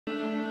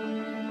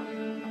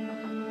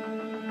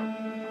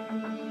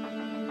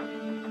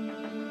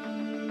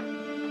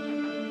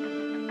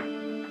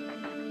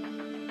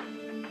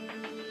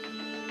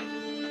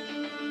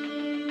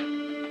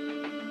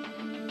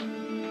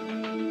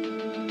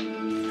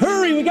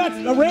Shawnee, we got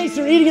a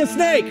racer eating a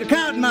snake, a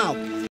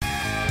cottonmouth.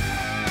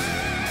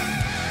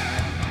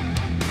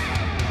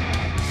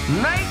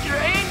 Nature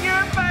in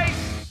your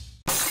face!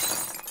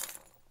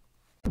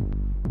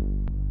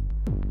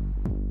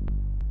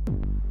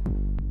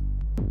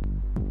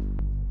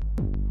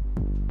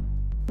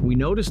 We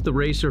noticed the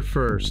racer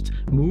first,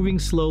 moving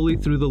slowly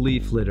through the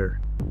leaf litter.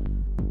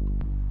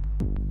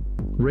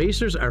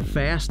 Racers are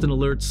fast and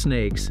alert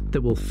snakes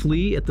that will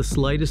flee at the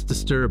slightest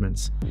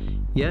disturbance,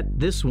 yet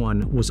this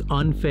one was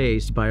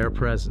unfazed by our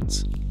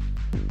presence.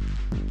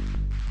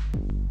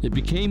 It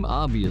became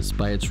obvious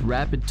by its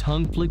rapid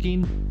tongue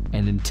flicking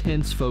and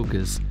intense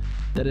focus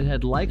that it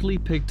had likely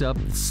picked up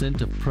the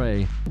scent of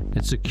prey,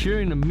 and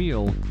securing a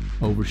meal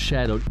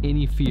overshadowed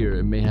any fear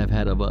it may have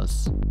had of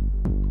us.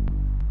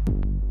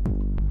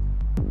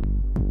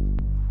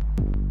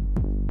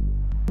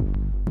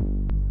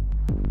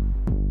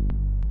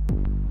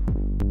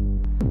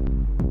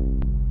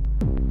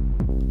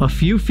 A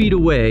few feet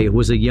away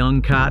was a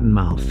young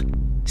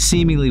cottonmouth,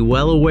 seemingly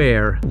well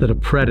aware that a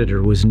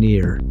predator was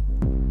near.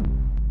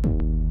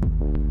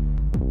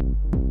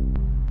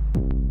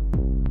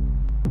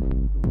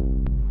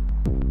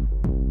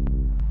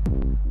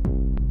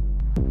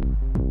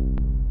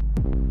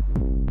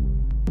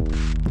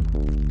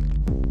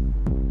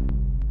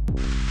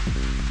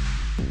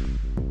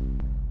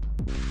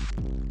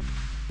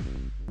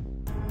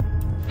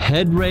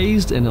 Head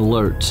raised and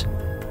alert,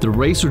 the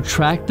racer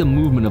tracked the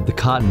movement of the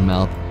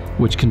cottonmouth,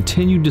 which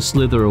continued to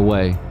slither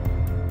away.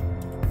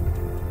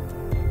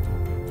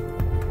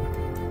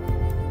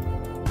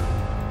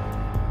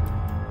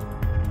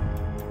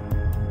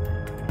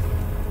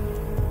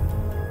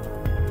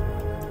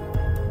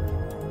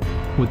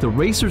 With the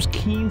racer's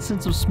keen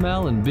sense of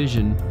smell and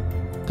vision,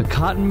 the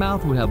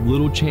cottonmouth would have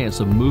little chance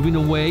of moving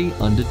away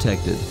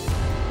undetected.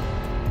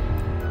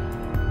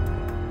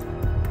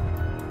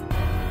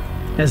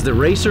 As the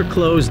racer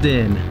closed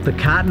in, the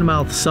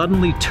cottonmouth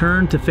suddenly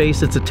turned to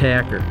face its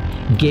attacker,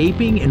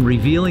 gaping and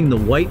revealing the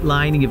white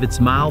lining of its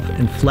mouth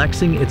and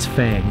flexing its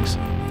fangs.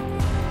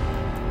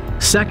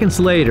 Seconds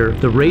later,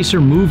 the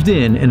racer moved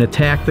in and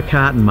attacked the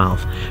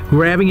cottonmouth,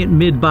 grabbing it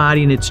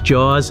mid-body in its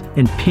jaws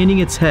and pinning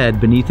its head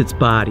beneath its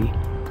body.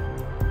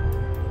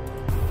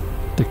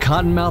 The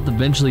cottonmouth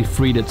eventually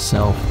freed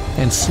itself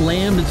and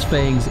slammed its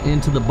fangs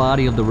into the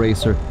body of the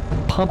racer,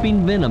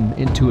 pumping venom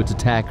into its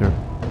attacker.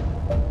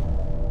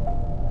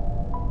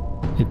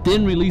 It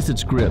then released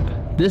its grip,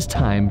 this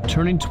time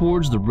turning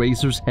towards the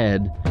racer's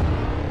head.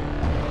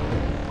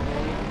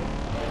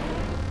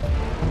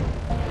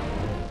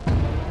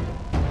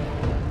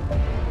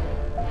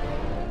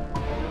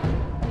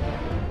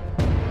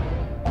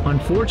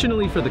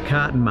 Unfortunately for the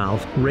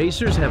cottonmouth,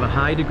 racers have a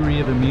high degree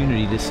of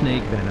immunity to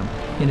snake venom,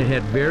 and it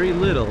had very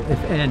little,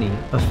 if any,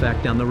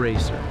 effect on the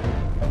racer.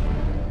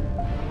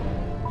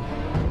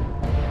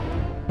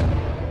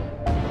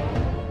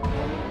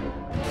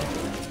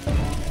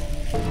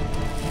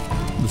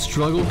 The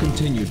struggle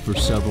continued for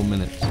several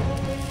minutes,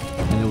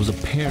 and it was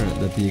apparent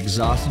that the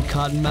exhausted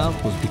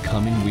cottonmouth was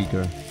becoming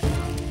weaker.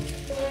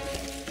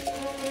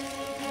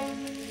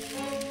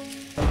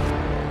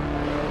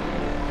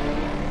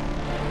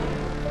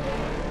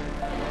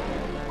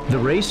 The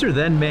racer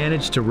then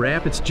managed to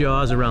wrap its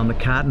jaws around the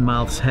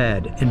cottonmouth's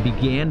head and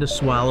began to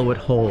swallow it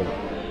whole,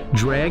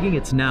 dragging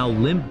its now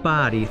limp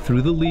body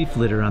through the leaf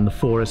litter on the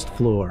forest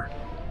floor.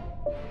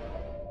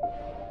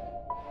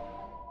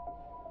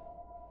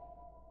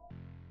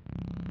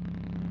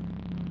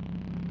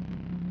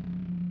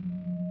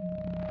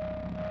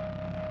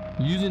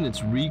 Using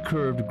its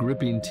recurved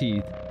gripping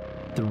teeth,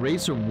 the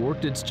racer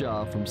worked its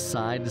jaw from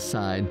side to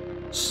side,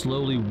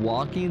 slowly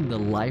walking the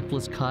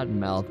lifeless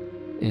cottonmouth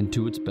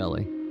into its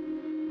belly.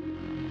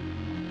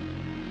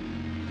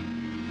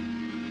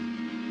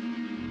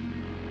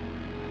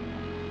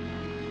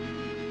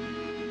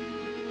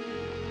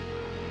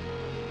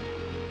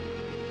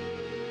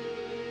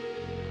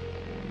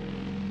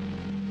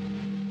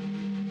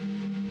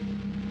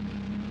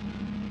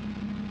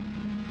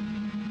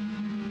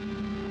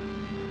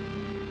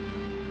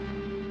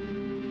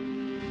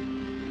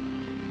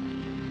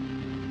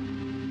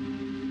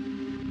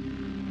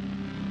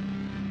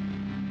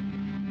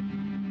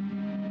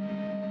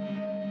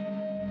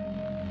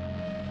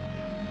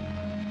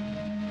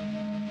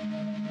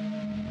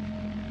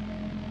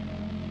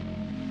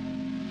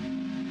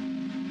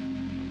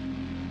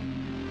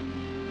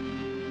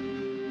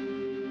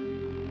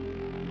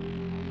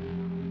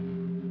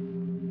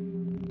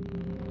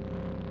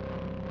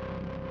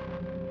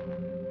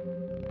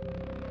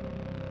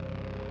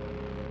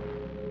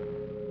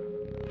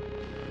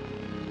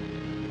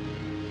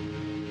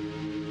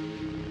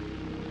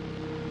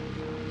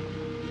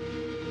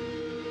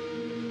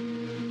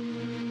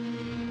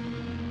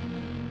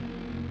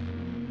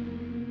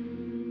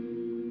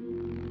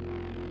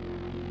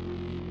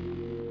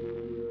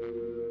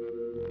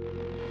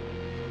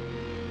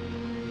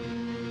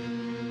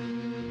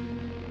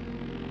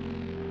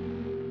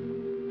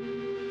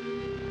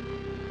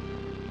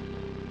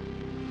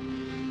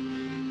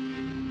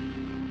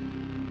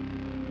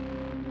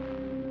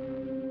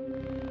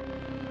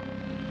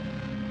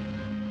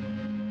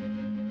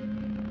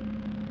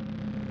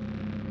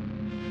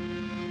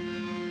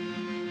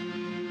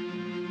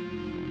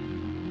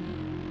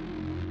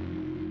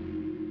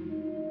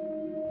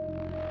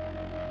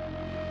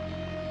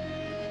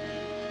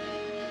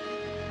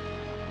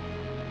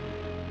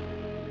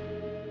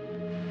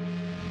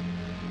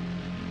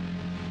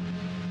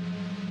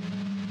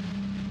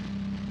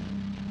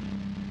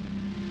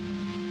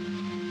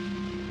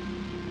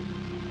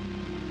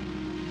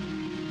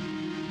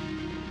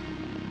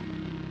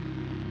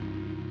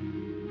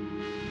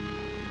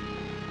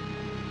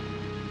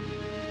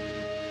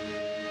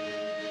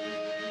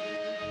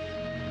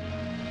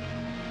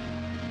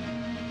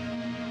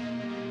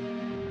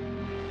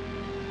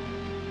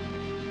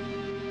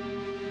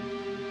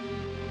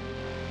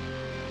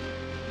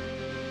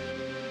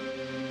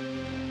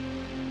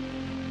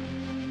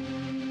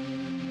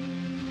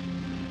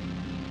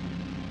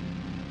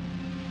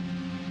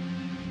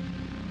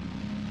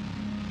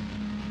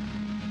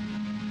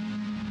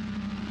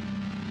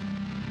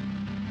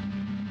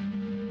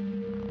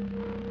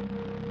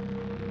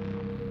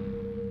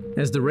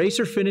 As the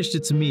racer finished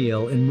its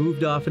meal and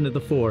moved off into the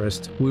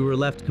forest, we were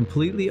left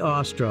completely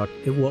awestruck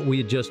at what we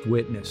had just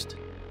witnessed.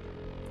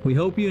 We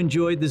hope you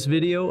enjoyed this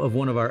video of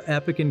one of our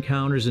epic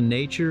encounters in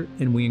nature,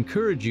 and we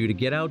encourage you to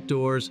get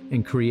outdoors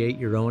and create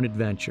your own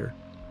adventure.